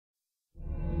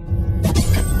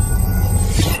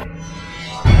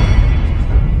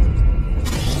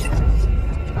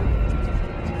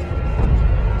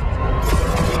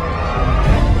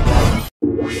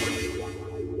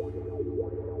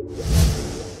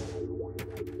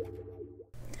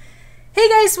Hey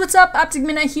guys, what's up?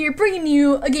 MiDNiTE here, bringing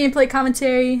you a gameplay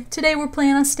commentary. Today we're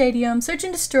playing on Stadium, Search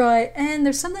and Destroy, and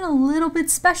there's something a little bit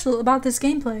special about this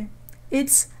gameplay.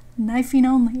 It's knifing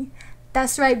only.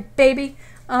 That's right, baby.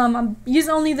 I'm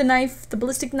using only the knife, the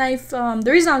ballistic knife. The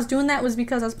reason I was doing that was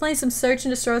because I was playing some Search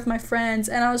and Destroy with my friends,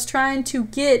 and I was trying to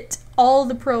get all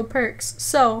the pro perks.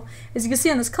 So, as you can see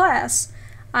on this class,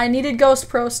 I needed Ghost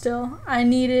Pro still, I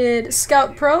needed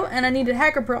Scout Pro, and I needed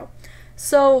Hacker Pro.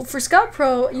 So for Scout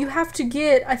Pro, you have to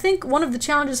get, I think one of the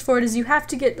challenges for it is you have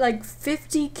to get like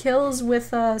 50 kills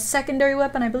with a secondary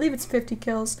weapon. I believe it's 50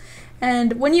 kills.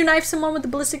 And when you knife someone with the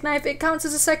ballistic knife, it counts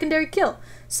as a secondary kill.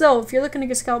 So if you're looking to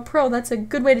get Scout Pro, that's a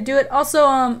good way to do it.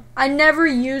 Also, I never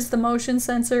use the motion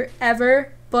sensor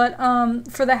ever, but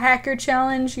for the hacker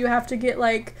challenge, you have to get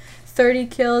like 30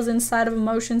 kills inside of a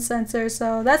motion sensor.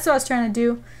 So that's what I was trying to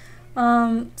do.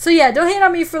 So yeah, don't hate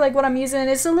on me for like what I'm using.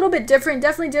 It's a little bit different,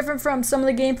 definitely different from some of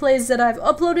the gameplays that I've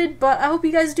uploaded, but I hope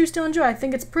you guys do still enjoy. I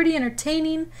think it's pretty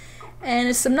entertaining, and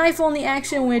it's some knife only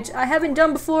action, which I haven't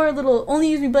done before. A little Only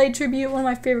Use Me Blade tribute, one of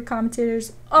my favorite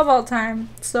commentators of all time.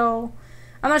 So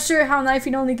I'm not sure how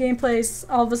knifing only gameplays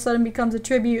all of a sudden becomes a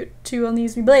tribute to Only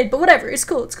Use Me Blade, but whatever, it's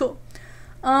cool, it's cool.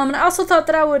 And I also thought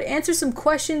that I would answer some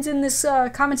questions in this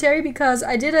commentary, because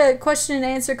I did a question and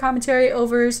answer commentary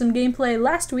over some gameplay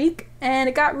last week, and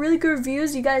it got really good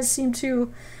reviews. You guys seem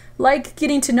to like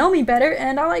getting to know me better,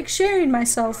 and I like sharing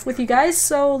myself with you guys,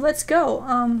 so let's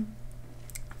go.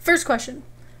 First question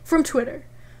from Twitter,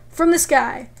 from this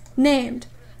guy named,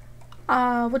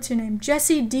 what's your name?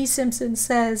 Jesse D. Simpson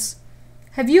says,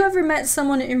 have you ever met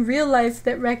someone in real life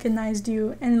that recognized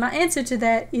you? And my answer to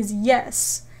that is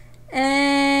yes.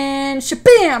 And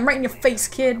shabam, right in your face,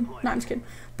 kid. No, I'm just kidding.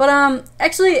 But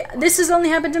actually, this has only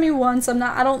happened to me once.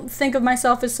 I don't think of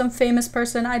myself as some famous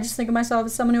person. I just think of myself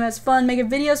as someone who has fun making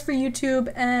videos for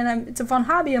YouTube, and it's a fun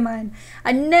hobby of mine.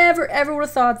 I never ever would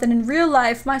have thought that in real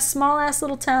life, my small ass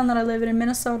little town that I live in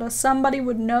Minnesota, somebody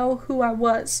would know who I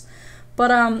was.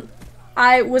 But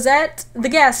I was at the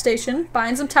gas station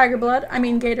buying some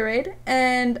Gatorade,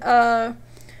 and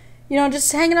you know,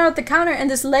 just hanging out at the counter, and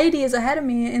this lady is ahead of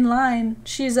me in line.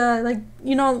 She's like,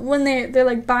 you know, when they're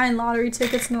like buying lottery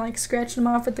tickets and they're like scratching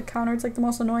them off at the counter. It's like the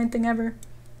most annoying thing ever.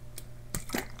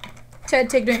 Tried to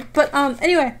take a drink, but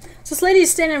anyway, so this lady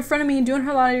is standing in front of me doing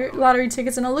her lottery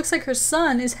tickets, and it looks like her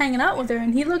son is hanging out with her,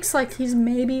 and he looks like he's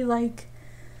maybe like,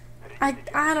 I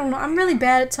don't know. I'm really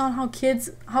bad at telling how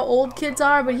old kids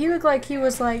are, but he looked like he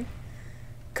was like,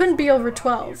 couldn't be over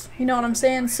 12. You know what I'm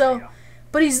saying? So.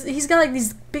 But he's got like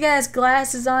these big ass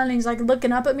glasses on, and he's like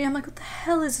looking up at me. I'm like, what the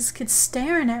hell is this kid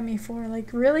staring at me for?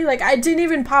 Like, really? Like, I didn't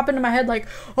even pop into my head like,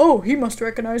 oh, he must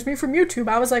recognize me from YouTube.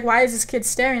 I was like, why is this kid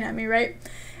staring at me, right?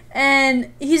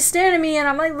 And he's staring at me, and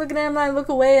I'm like looking at him, and I look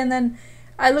away, and then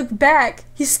I look back.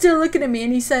 He's still looking at me,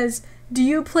 and he says, do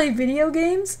you play video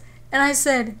games? And I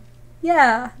said,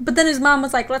 yeah. But then his mom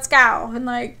was like, let's go, and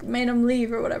like made him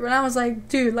leave or whatever. And I was like,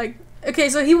 dude, like, okay,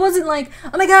 so he wasn't like,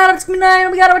 oh my god, I'm MiDNiTE,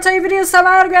 oh my god, I want to tell you videos, sign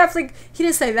my autograph. Like, he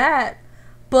didn't say that.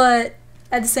 But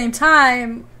at the same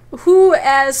time, who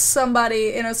asks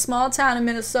somebody in a small town in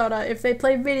Minnesota if they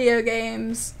play video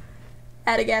games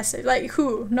at a gas station? Like,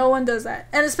 who? No one does that.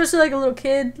 And especially like a little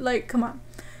kid, like, come on.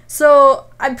 So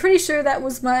I'm pretty sure that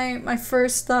was my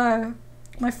first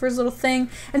little thing.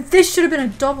 And this should have been a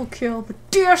double kill, but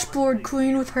Dashboard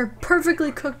Queen with her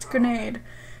perfectly cooked grenade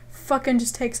fucking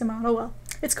just takes him out. Oh well.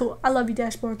 It's cool. I love you,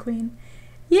 Dashboard Queen.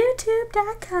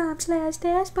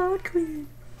 YouTube.com/DashboardQueen.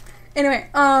 Anyway,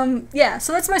 yeah,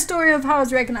 so that's my story of how I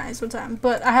was recognized one time.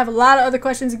 But I have a lot of other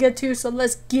questions to get to, so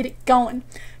let's get it going.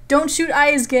 Don't Shoot I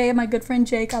is Gay, my good friend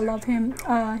Jake, I love him.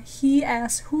 He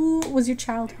asked, who was your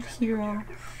childhood hero?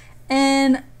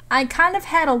 And I kind of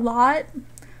had a lot,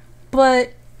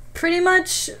 but pretty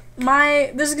much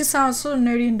this is gonna sound so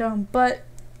nerdy and dumb, but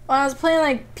when I was playing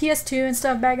like PS2 and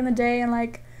stuff back in the day, and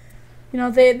like, you know,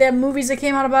 they had movies that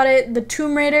came out about it. The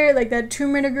Tomb Raider, like that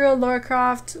Tomb Raider girl, Lara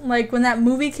Croft, like when that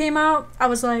movie came out, I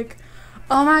was like,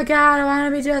 oh my god, I want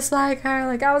to be just like her.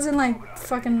 Like, I was in like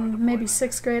fucking maybe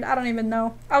 6th grade. I don't even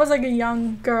know. I was like a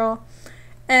young girl.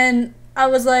 And I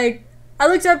was like, I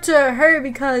looked up to her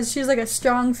because she was like a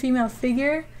strong female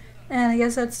figure. And I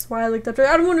guess that's why I looked up to her.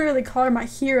 I don't want to really call her my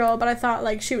hero, but I thought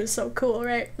like she was so cool,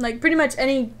 right? Like pretty much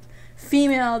any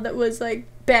female that was like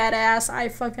badass, I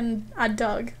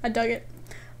dug it.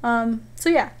 So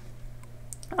yeah.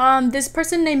 This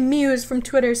person named Muse from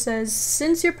Twitter says,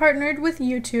 since you're partnered with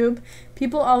YouTube,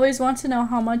 people always want to know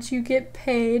how much you get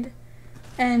paid,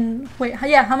 and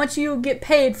how much you get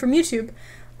paid from YouTube.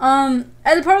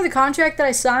 As a part of the contract that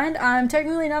I signed, I'm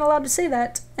technically not allowed to say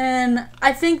that, and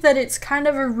I think that it's kind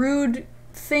of a rude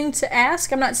thing to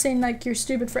ask. I'm not saying like you're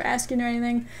stupid for asking or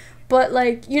anything, but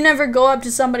like you never go up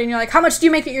to somebody and you're like, how much do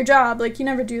you make at your job? Like you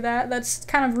never do that. That's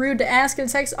kind of rude to ask,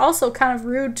 and it's also kind of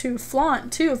rude to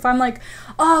flaunt too. If I'm like,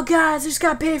 oh guys, I just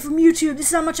got paid from YouTube, this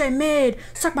is how much I made,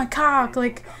 suck my cock,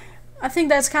 like I think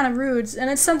that's kind of rude, and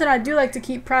it's something I do like to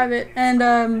keep private.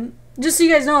 And just so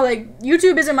you guys know, like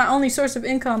YouTube isn't my only source of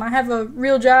income. I have a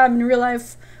real job in real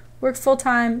life, work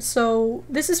full-time, so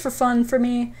this is for fun for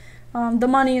me. The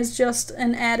money is just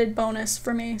an added bonus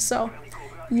for me, so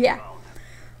yeah.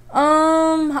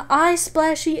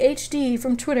 iSplashyHD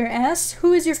from Twitter asks,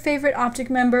 who is your favorite Optic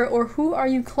member, or who are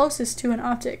you closest to in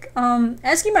Optic?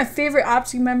 Asking my favorite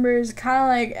Optic member is kind of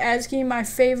like asking my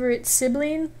favorite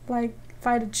sibling. Like, if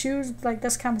I had to choose, like,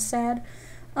 that's kind of sad.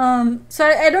 So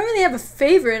I don't really have a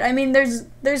favorite. I mean, there's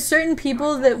certain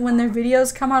people that when their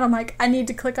videos come out, I'm like, I need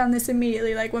to click on this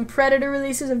immediately. Like, when Predator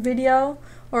releases a video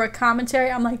or a commentary,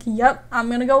 I'm like, yep, I'm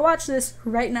gonna go watch this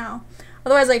right now.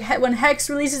 Otherwise, like when Hex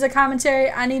releases a commentary,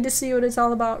 I need to see what it's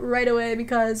all about right away,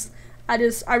 because I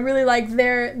really like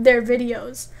their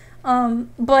videos.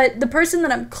 But the person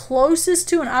that I'm closest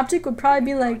to in Optic would probably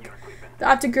be like the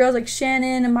Optic girls, like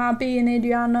Shannon and Moppy and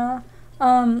Adriana.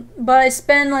 But I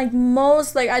spend like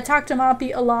I talk to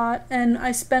Moppy a lot, and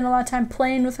I spend a lot of time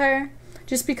playing with her,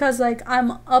 just because like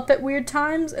I'm up at weird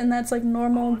times, and that's like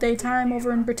normal daytime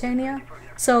over in Britannia.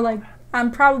 So like I'm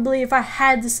probably, if I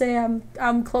had to say,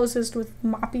 I'm closest with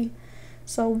Moppy.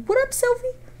 So what up,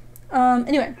 Sophie?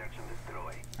 Anyway,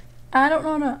 I don't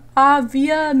know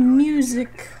Avia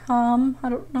Music. I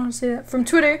don't know how to say that. From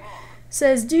Twitter,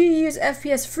 says, do you use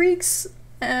FPS Freaks?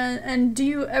 And do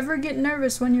you ever get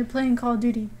nervous when you're playing Call of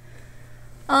Duty?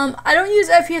 I don't use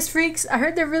FPS Freaks. I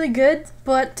heard they're really good,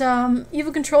 but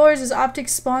Evil Controllers is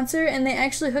Optic's sponsor, and they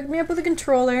actually hooked me up with a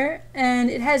controller, and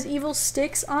it has Evil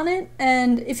Sticks on it.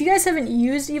 And if you guys haven't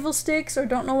used Evil Sticks or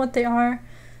don't know what they are,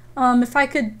 if I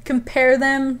could compare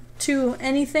them to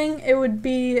anything, it would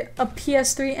be a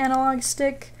PS3 analog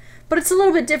stick. But it's a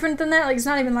little bit different than that. Like, it's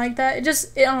not even like that. I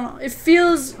don't know. It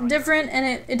feels different,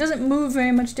 and it doesn't move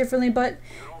very much differently, but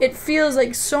it feels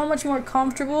like so much more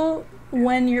comfortable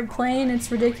when you're playing.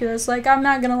 It's ridiculous. Like, I'm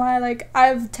not gonna lie, like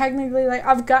I've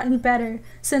gotten better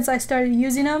since I started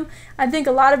using them. I think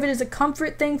a lot of it is a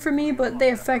comfort thing for me, but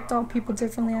they affect all people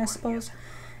differently, I suppose.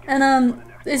 And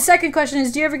the second question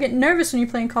is, do you ever get nervous when you're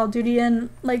playing Call of Duty? And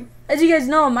like, as you guys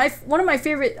know, one of my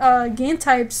favorite game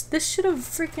types, this should have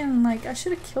freaking, like, I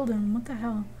should have killed him. What the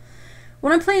hell?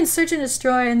 When I'm playing Search and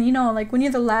Destroy, and you know, like when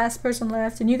you're the last person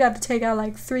left and you got to take out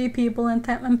like 3 people and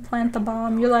plant the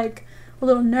bomb, you're like a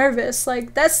little nervous.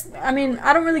 Like, I mean,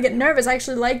 I don't really get nervous. I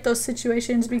actually like those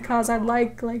situations because I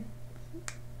like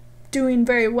doing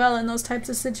very well in those types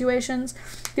of situations.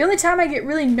 The only time I get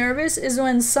really nervous is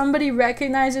when somebody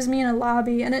recognizes me in a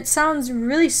lobby, and it sounds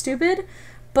really stupid,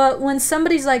 but when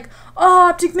somebody's like, oh,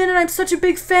 Optic MiDNiTE, I'm such a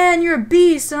big fan, you're a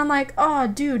beast, and I'm like, oh,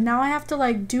 dude, now I have to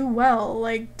like do well.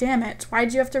 Like, damn it,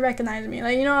 why'd you have to recognize me?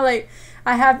 Like, you know, like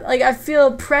I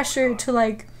feel pressure to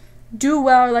like do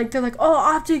well. Like, they're like, oh,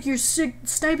 Optic, you're sick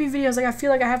sniping videos. Like, I feel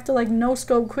like I have to like no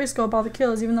scope, quick scope all the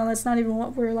kills, even though that's not even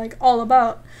what we're like all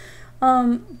about.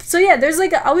 So yeah, there's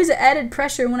like always an added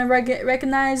pressure whenever I get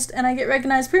recognized, and I get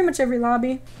recognized pretty much every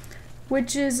lobby,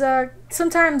 which is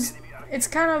sometimes it's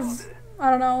kind of, I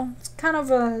don't know, it's kind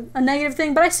of a negative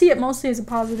thing, but I see it mostly as a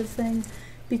positive thing,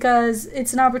 because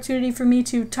it's an opportunity for me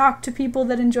to talk to people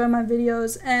that enjoy my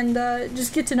videos and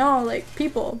just get to know like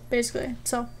people, basically.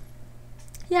 So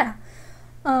yeah,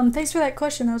 thanks for that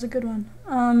question. That was a good one.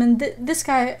 And this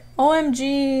guy,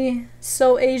 OMG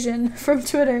So Asian from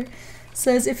Twitter,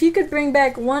 says, if you could bring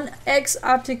back one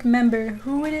ex-Optic member,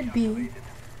 who would it be? And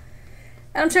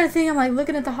I'm trying to think, I'm like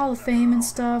looking at the Hall of Fame and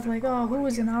stuff, like, oh, who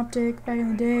was in Optic back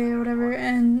in the day or whatever,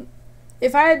 and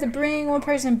if I had to bring one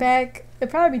person back,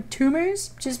 it'd probably be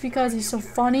Tumors, just because he's so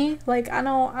funny. Like, I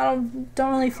don't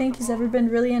really think he's ever been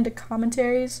really into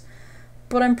commentaries,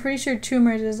 but I'm pretty sure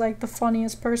Tumors is like the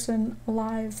funniest person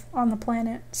alive on the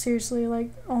planet. Seriously,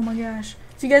 like, oh my gosh.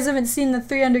 If you guys haven't seen the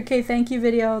 300k thank you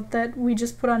video that we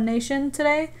just put on Nation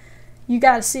today, you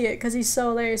gotta see it, because he's so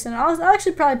hilarious. And I'll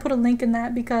actually probably put a link in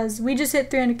that, because we just hit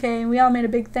 300k and we all made a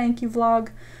big thank you vlog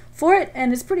for it,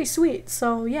 and it's pretty sweet.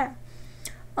 So yeah.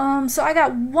 So I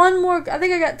got one more, I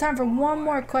think I got time for one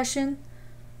more question,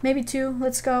 maybe 2.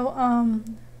 Let's go.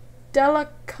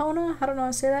 Delacona, I don't know how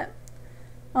to say that.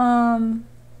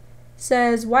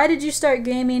 Says, why did you start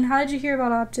gaming? How did you hear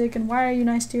about Optic? And why are you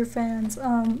nice to your fans?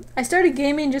 I started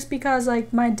gaming just because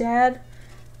like my dad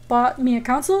bought me a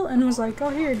console and was like, oh,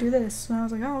 here, do this. And I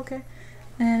was like, oh, okay.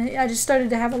 And I just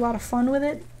started to have a lot of fun with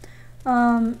it.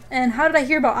 And how did I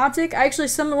hear about Optic?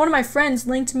 One of my friends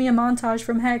linked me a montage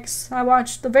from Hex.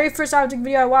 The very first Optic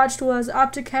video I watched was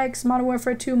Optic Hex Modern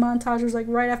Warfare 2 montage. It was like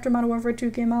right after Modern Warfare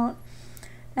 2 came out.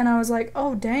 And I was like,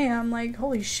 oh damn, like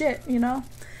holy shit, you know?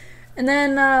 And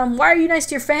then, why are you nice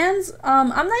to your fans?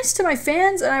 I'm nice to my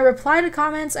fans, and I reply to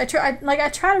comments. I try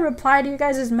to reply to you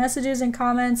guys' messages and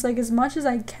comments, like, as much as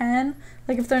I can.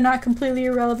 Like, if they're not completely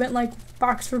irrelevant, like,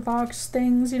 box for box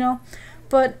things, you know?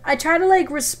 But I try to,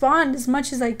 like, respond as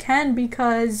much as I can,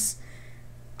 because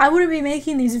I wouldn't be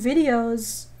making these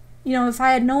videos, you know, if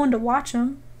I had no one to watch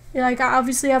them. Like, I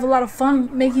obviously have a lot of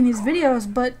fun making these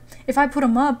videos, but if I put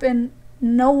them up and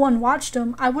no one watched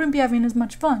them, I wouldn't be having as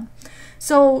much fun.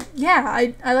 So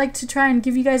yeah, I like to try and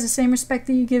give you guys the same respect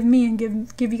that you give me, and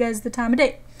give you guys the time of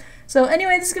day. So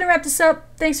anyway, this is gonna wrap this up.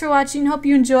 Thanks for watching. Hope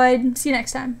you enjoyed. See you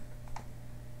next time.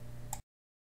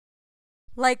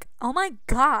 Like, oh my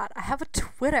god, I have a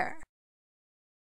Twitter.